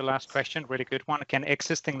asking the last question, really good one. Can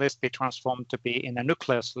existing list be transformed to be in a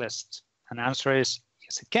Nucleus list? And the answer is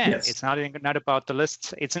yes, it can. Yes. It's not about the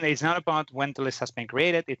lists. It's not about when the list has been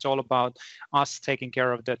created. It's all about us taking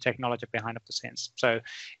care of the technology behind the scenes. So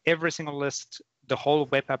every single list, the whole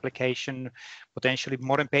web application, potentially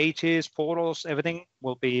modern pages, portals, everything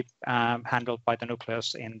will be handled by the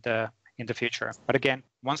Nucleus in the future. But again,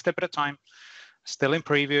 one step at a time, still in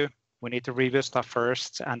preview, We need to review stuff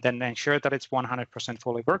first and then ensure that it's 100%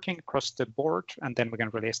 fully working across the board, and then we can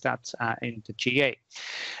release that into GA.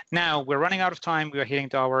 Now, we're running out of time. We are hitting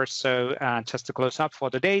the hours, so just to close up for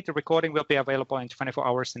the day, the recording will be available in 24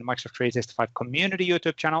 hours in the Microsoft 365 community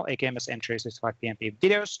YouTube channel, AKMS M365 PnP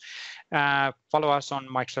videos. Follow us on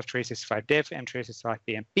Microsoft 365 Dev, M365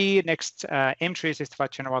 PnP. Next M365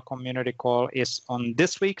 General Community Call is on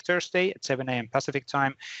this week, Thursday at 7 a.m. Pacific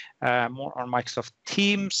time. More on Microsoft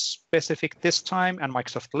Teams specific this time and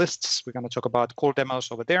Microsoft Lists. We're going to talk about cool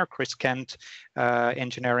demos over there. Chris Kent,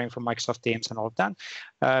 engineering from Microsoft Teams and all of that.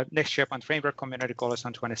 Next SharePoint Framework Community Call is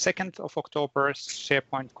on 22nd of October.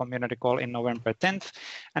 SharePoint Community Call in November 10th.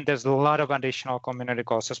 And there's a lot of additional community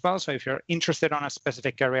calls as well. So if you're interested on a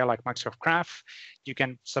specific area like Microsoft Graph, you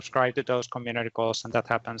can subscribe to those community calls, and that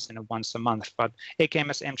happens once a month. But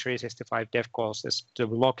AKMS M365 Dev Calls is the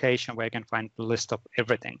location where you can find the list of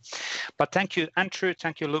everything. But thank you, Andrew.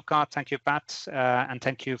 Thank you, Luca. Thank you, Pat. And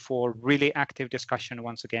thank you for really active discussion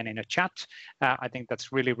once again in the chat. I think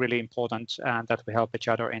that's really, really important that we help each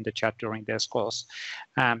other in the chat during these calls.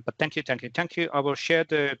 But thank you, thank you, thank you. I will share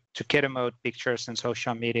the together mode pictures in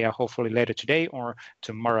social media hopefully later today or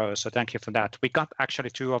tomorrow. So thank you for that. We got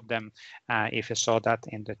actually 2 of them if you saw that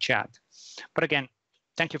in the chat. But again,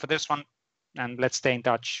 thank you for this one. And let's stay in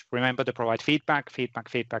touch. Remember to provide feedback.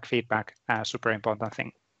 Super important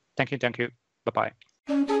thing. Thank you.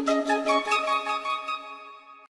 Bye-bye.